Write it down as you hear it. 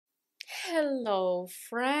Hello,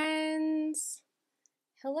 friends.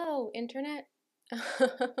 Hello, internet.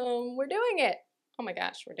 We're doing it. Oh my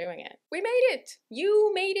gosh, we're doing it. We made it.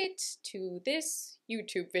 You made it to this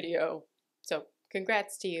YouTube video. So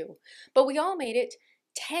congrats to you. But we all made it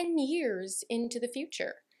 10 years into the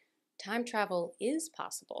future. Time travel is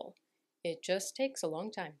possible. It just takes a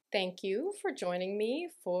long time. Thank you for joining me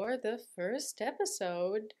for the first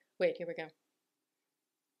episode. Wait, here we go.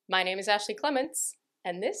 My name is Ashley Clements,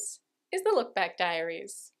 and this is the Look Back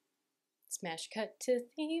Diaries. Smash cut to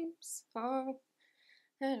theme song.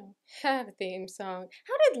 I don't have a theme song.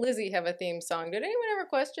 How did Lizzie have a theme song? Did anyone ever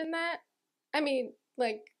question that? I mean,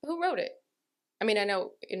 like, who wrote it? I mean, I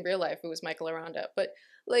know in real life it was Michael Aranda, but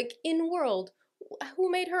like in world,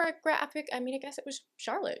 who made her a graphic? I mean, I guess it was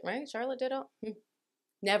Charlotte, right? Charlotte did all.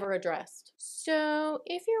 Never addressed. So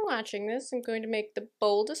if you're watching this, I'm going to make the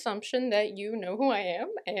bold assumption that you know who I am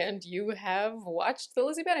and you have watched the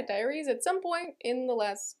Lizzie Bennet Diaries at some point in the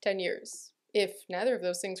last 10 years. If neither of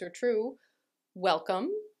those things are true, welcome.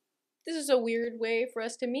 This is a weird way for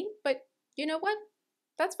us to meet, but you know what?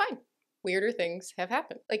 That's fine. Weirder things have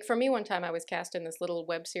happened. Like for me, one time I was cast in this little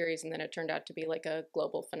web series and then it turned out to be like a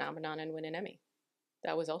global phenomenon and win an Emmy.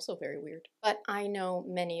 That was also very weird. But I know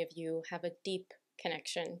many of you have a deep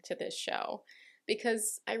connection to this show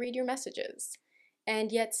because I read your messages.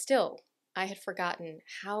 And yet still, I had forgotten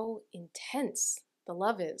how intense the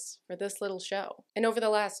love is for this little show. And over the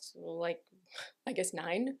last, I guess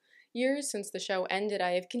 9 years since the show ended,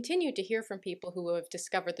 I have continued to hear from people who have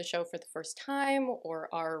discovered the show for the first time or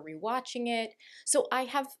are rewatching it. So I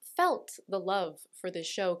have felt the love for this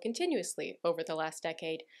show continuously over the last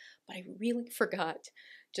decade, but I really forgot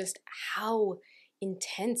just how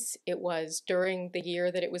intense it was during the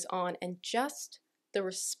year that it was on, and just the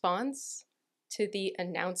response to the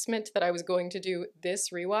announcement that I was going to do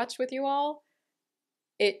this rewatch with you all,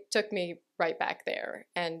 it took me right back there.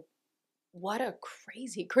 And what a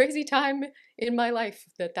crazy, crazy time in my life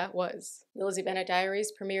that was. The Lizzie Bennet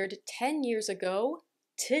Diaries premiered 10 years ago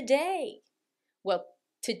today. Well,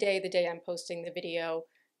 today, the day I'm posting the video,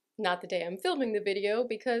 not the day I'm filming the video,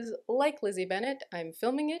 because like Lizzie Bennet, I'm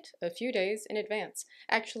filming it a few days in advance.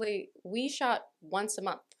 Actually, we shot once a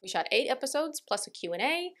month. We shot 8 episodes plus a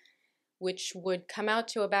Q&A, which would come out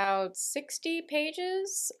to about 60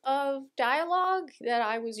 pages of dialogue that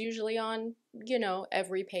I was usually on,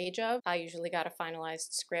 every page of. I usually got a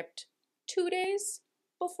finalized script 2 days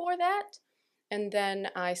before that. And then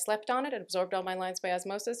I slept on it and absorbed all my lines by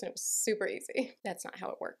osmosis, and it was super easy. That's not how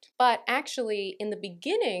it worked. But actually, in the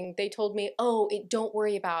beginning, they told me, don't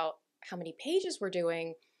worry about how many pages we're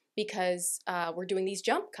doing because we're doing these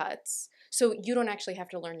jump cuts, so you don't actually have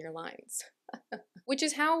to learn your lines. Which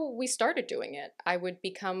is how we started doing it. I would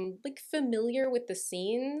become familiar with the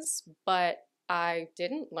scenes, but I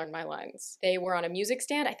didn't learn my lines. They were on a music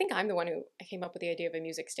stand. I think I'm the one who came up with the idea of a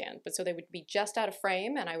music stand. But so they would be just out of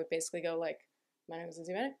frame, and I would basically go like, my name is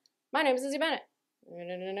Lizzie Bennet. My name is Lizzie Bennet.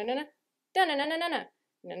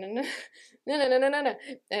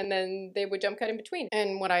 And then they would jump cut in between.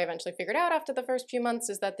 And what I eventually figured out after the first few months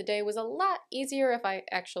is that the day was a lot easier if I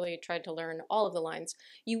actually tried to learn all of the lines.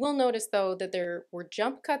 You will notice though that there were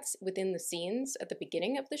jump cuts within the scenes at the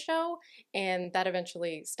beginning of the show, and that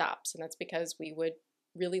eventually stops. And that's because we would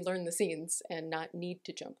really learn the scenes and not need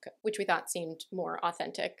to jump cut, which we thought seemed more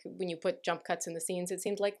authentic. When you put jump cuts in the scenes, it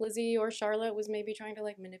seemed like Lizzie or Charlotte was maybe trying to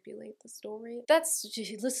manipulate the story. Let's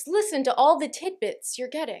listen to all the tidbits you're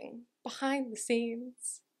getting behind the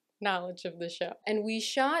scenes knowledge of the show. And we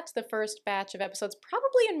shot the first batch of episodes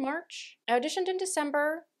probably in March. I auditioned in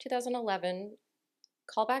December 2011.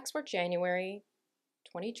 Callbacks were January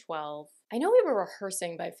 2012. I know we were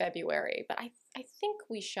rehearsing by February, but I think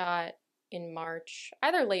we shot in March,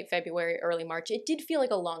 either late February, early March. It did feel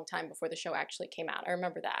like a long time before the show actually came out. I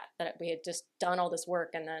remember that we had just done all this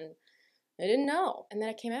work and then I didn't know. And then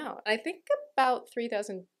it came out. I think about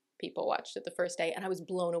 3,000 people watched it the first day, and I was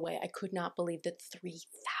blown away. I could not believe that 3,000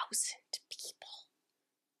 people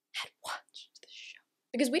had watched the show.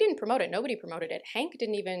 Because we didn't promote it. Nobody promoted it. Hank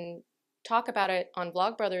didn't even talk about it on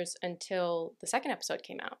Vlogbrothers until the second episode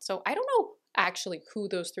came out. So I don't know actually who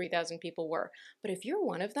those 3,000 people were. But if you're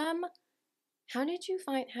one of them, how did you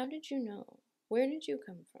know? Where did you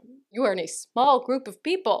come from? You are in a small group of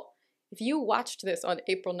people. If you watched this on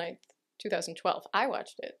April 9th, 2012, I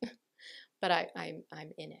watched it, but I'm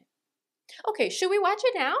in it. Okay, should we watch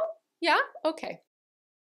it now? Yeah? Okay.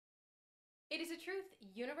 It is a truth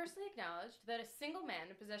universally acknowledged that a single man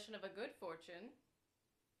in possession of a good fortune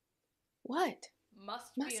What?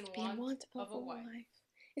 must be in want of a wife.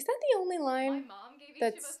 Is that the only line My mom gave each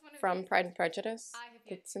of that's us one of from these. Pride and Prejudice I have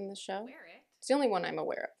yet that's in the show? wear it. It's the only one I'm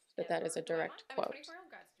aware of that that is a direct I'm a quote. 24-year-old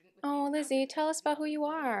grad student with Oh, the Lizzie, foundation tell us about who of you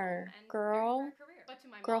Lizzie Bennet are, and preparing for girl, a career. But to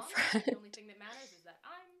my mom, girlfriend. the only thing that matters is that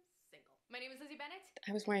I'm single. My name is Lizzie Bennet.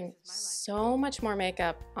 I was and wearing this is my life. so much more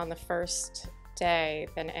makeup on the first day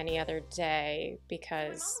than any other day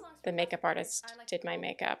because the makeup artist did my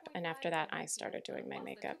makeup, and after that I started doing my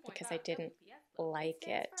makeup because I didn't like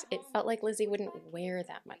it. It felt like Lizzie wouldn't wear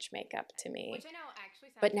that much makeup to me.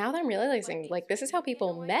 But now that I'm realizing, like, this is how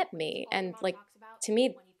people met me, and like, to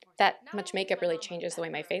me, that much makeup really changes the way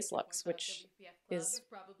my face looks, which is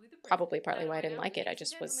probably partly why I didn't like it. I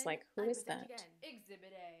just was like, who is that?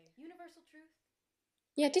 Exhibit A. Universal truth.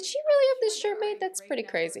 Yeah, did she really have this shirt made? That's pretty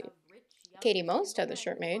crazy. Katie Most had the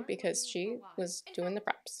shirt made because she was doing the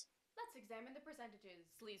props. Let's examine the percentages.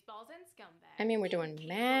 Sleazeballs and scumbags. I mean, we're doing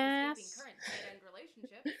math. Current dead-end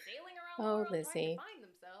relationships, sailing around the Oh, world trying Lizzie. to find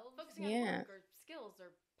themselves, focusing Yeah. on work or skills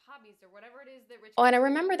or hobbies or whatever it is that rich Oh, and I kids do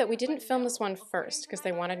remember every that we year. didn't But film this no, one according first to because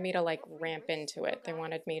my they wanted mother, me to like every ramp rich into single it. They guy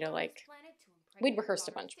wanted is me to put on like, this planet to we'd impregnate their rehearsed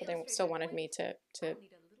a daughters. bunch, To but they illustrate still that wanted me point, to I'll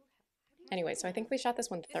need a little help. Anyway, so I think we shot this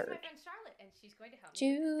one This is my third. friend Charlotte, and she's going to help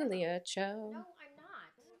me with Julia demo. Cho. No, I'm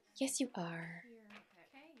not. Yes, you are.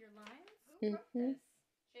 Okay, your lines. Who wrote Mm-hmm.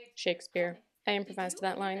 this? Shakespeare. I Did improvised you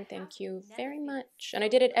that hear line. the Thank house you never very feels much. And I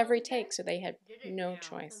so did it good all every the day? take, so they had Did it no now?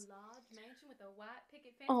 choice. The large mansion with a white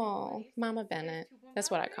picket fence and Oh, 26 Mama space Bennett. 2.5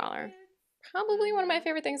 That's what I call her. grandkids. Probably one of my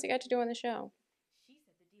favorite things I got to do on the show. She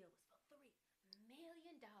said the deal was for $3 million,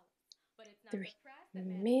 but it's not $3 the price that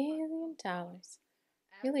matters, but million. the voice.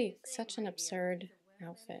 Really, After you such sing, an my dear, absurd he's a well-known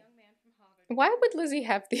outfit. young man from Harvard. Why would Lizzie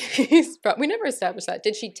have these? We never established that.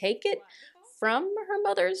 Did she take it from her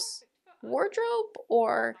mother's wardrobe,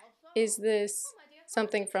 or is this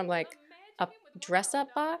something from like a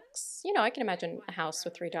dress-up box? You know, I can imagine a house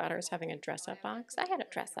with 3 daughters having a dress-up box. I had a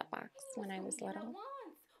dress-up box when I was little.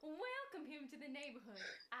 Welcome him to the neighborhood.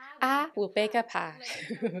 I will bake a pie.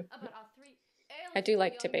 Let him know about our 3 I do eligible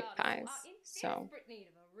like to young bake daughters pies, who are in so desperate need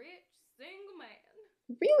of a rich single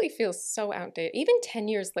man. really feels so outdated. Even 10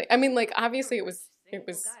 years later. I mean, like, obviously it was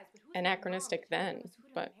anachronistic then,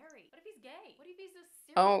 but What if he's gay? What if he's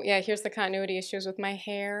a oh yeah, here's the continuity issues with my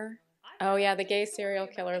hair. Oh yeah, the gay serial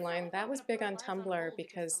killer line. That was big on Tumblr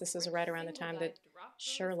because this is right around the time that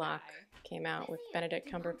Sherlock came out with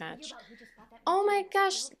Benedict Cumberbatch. Oh my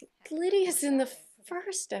gosh, Lydia's in the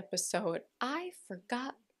first episode. I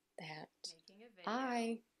forgot that.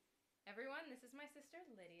 Everyone, this is my sister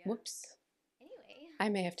Lydia. Whoops. Anyway, I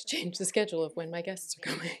may have to change the schedule of when my guests are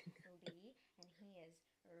coming. and he is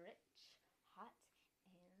rich, hot,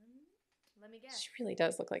 and Let me guess. She really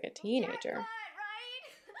does look like a teenager.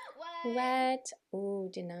 right? What? Ooh,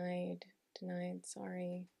 denied. Denied,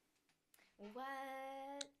 sorry. What?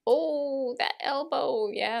 Oh, that elbow.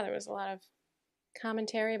 Yeah, there was a lot of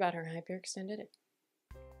commentary about her hyperextended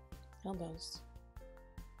elbows.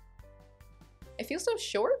 It feels so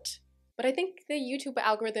short, but I think the YouTube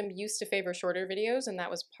algorithm used to favor shorter videos, and that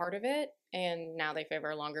was part of it, and now they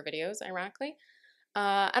favor longer videos, ironically.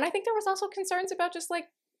 And I think there was also concerns about just like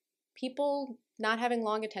people not having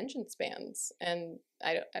long attention spans, and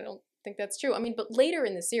I don't think that's true. I mean, but later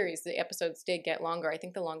in the series, the episodes did get longer. I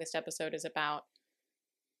think the longest episode is about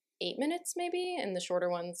 8 minutes maybe, and the shorter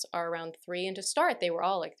ones are around 3. And to start, they were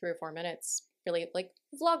all like 3 or 4 minutes, really like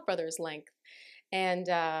Vlogbrothers length. And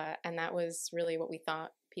that was really what we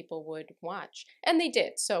thought people would watch. And they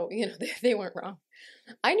did, so, you know, they weren't wrong.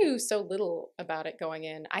 I knew so little about it going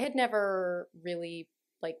in. I had never really,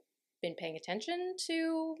 like, been paying attention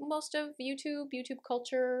to most of YouTube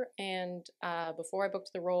culture, and before I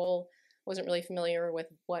booked the role, wasn't really familiar with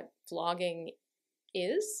what vlogging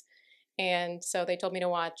is. And so they told me to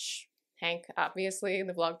watch Hank, obviously,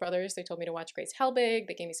 the Vlogbrothers. They told me to watch Grace Helbig.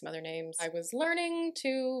 They gave me some other names. I was learning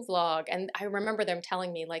to vlog, and I remember them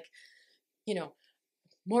telling me, like, you know,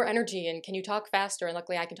 more energy and can you talk faster? And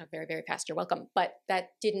luckily I can talk very, very fast. You're welcome. But that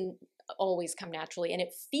didn't always come naturally, and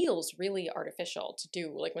it feels really artificial to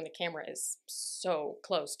do, like when the camera is so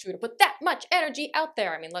close to put that much energy out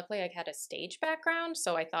there. I mean, luckily I had a stage background,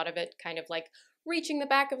 so I thought of it kind of like reaching the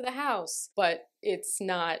back of the house, but it's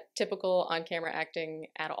not typical on-camera acting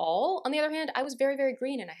at all. On the other hand, I was very, very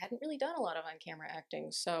green, and I hadn't really done a lot of on-camera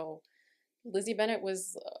acting, so Lizzie Bennet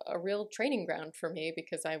was a real training ground for me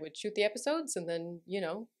because I would shoot the episodes, and then, you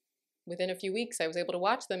know, within a few weeks I was able to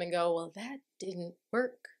watch them and go, well, that didn't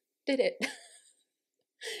work, did it?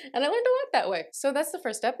 And I learned a lot that way. So that's the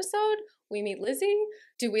first episode. We meet Lizzie.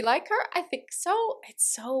 Do we like her? I think so.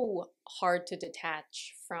 It's so hard to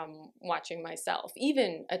detach from watching myself,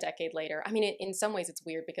 even a decade later. I mean, in some ways it's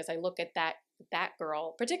weird because I look at that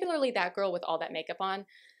girl, particularly that girl with all that makeup on,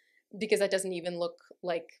 because that doesn't even look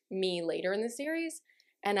like me later in the series.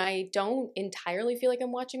 And I don't entirely feel like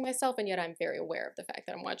I'm watching myself, and yet I'm very aware of the fact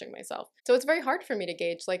that I'm watching myself. So it's very hard for me to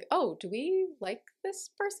gauge, like, oh, do we like this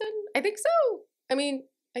person? I think so. I mean,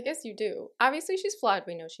 I guess you do. Obviously, she's flawed.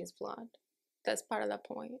 We know she's flawed. That's part of the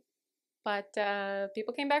point. But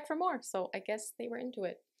people came back for more, so I guess they were into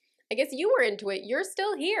it. I guess you were into it. You're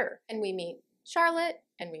still here. And we meet Charlotte,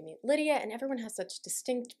 and we meet Lydia, and everyone has such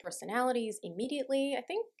distinct personalities immediately. I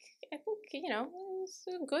think you know, it's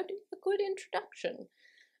a good introduction.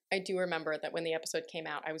 I do remember that when the episode came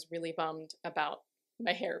out, I was really bummed about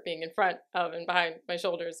my hair being in front of and behind my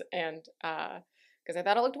shoulders, and because I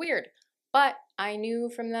thought it looked weird. But I knew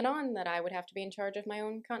from then on that I would have to be in charge of my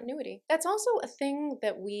own continuity. That's also a thing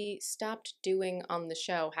that we stopped doing on the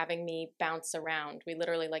show, having me bounce around. We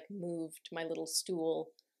literally like moved my little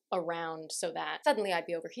stool around so that suddenly I'd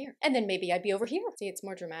be over here. And then maybe I'd be over here. See, it's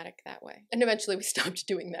more dramatic that way. And eventually we stopped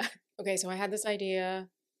doing that. Okay, so I had this idea.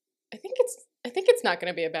 I think it's not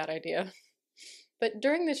going to be a bad idea. But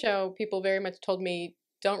during the show, people very much told me,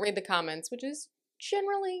 don't read the comments, which is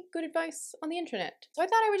generally good advice on the internet. So I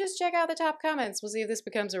thought I would just check out the top comments. We'll see if this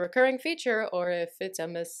becomes a recurring feature or if it's a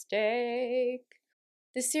mistake.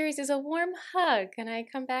 This series is a warm hug, and I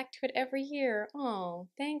come back to it every year. Oh,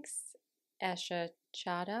 thanks, Esha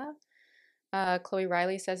Chada. Chloe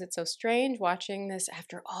Riley says it's so strange watching this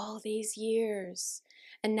after all these years.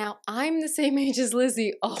 And now I'm the same age as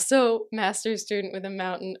Lizzie, also master's student with a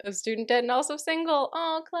mountain of student debt and also single.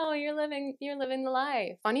 Oh, Chloe, you're living the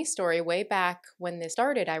life. Funny story, way back when this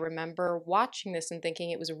started, I remember watching this and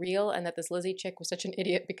thinking it was real and that this Lizzie chick was such an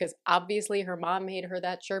idiot because obviously her mom made her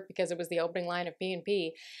that shirt because it was the opening line of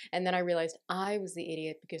B&P. And then I realized I was the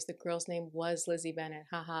idiot because the girl's name was Lizzie Bennet.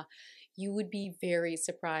 Haha. You would be very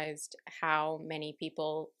surprised how many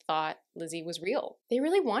people thought Lizzie was real. They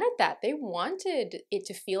really wanted that. They wanted it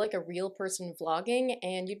to feel like a real person vlogging,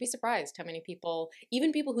 and you'd be surprised how many people,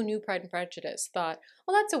 even people who knew Pride and Prejudice, thought,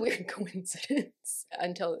 well, that's a weird coincidence,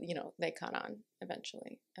 until, you know, they caught on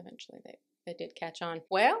eventually. They did catch on.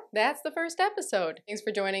 Well, that's the first episode. Thanks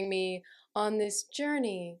for joining me on this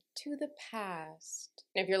journey to the past.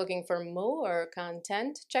 And if you're looking for more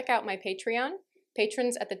content, check out my Patreon.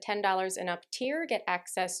 Patrons at the $10 and up tier get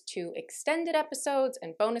access to extended episodes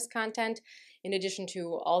and bonus content, in addition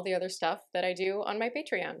to all the other stuff that I do on my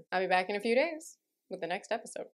Patreon. I'll be back in a few days with the next episode.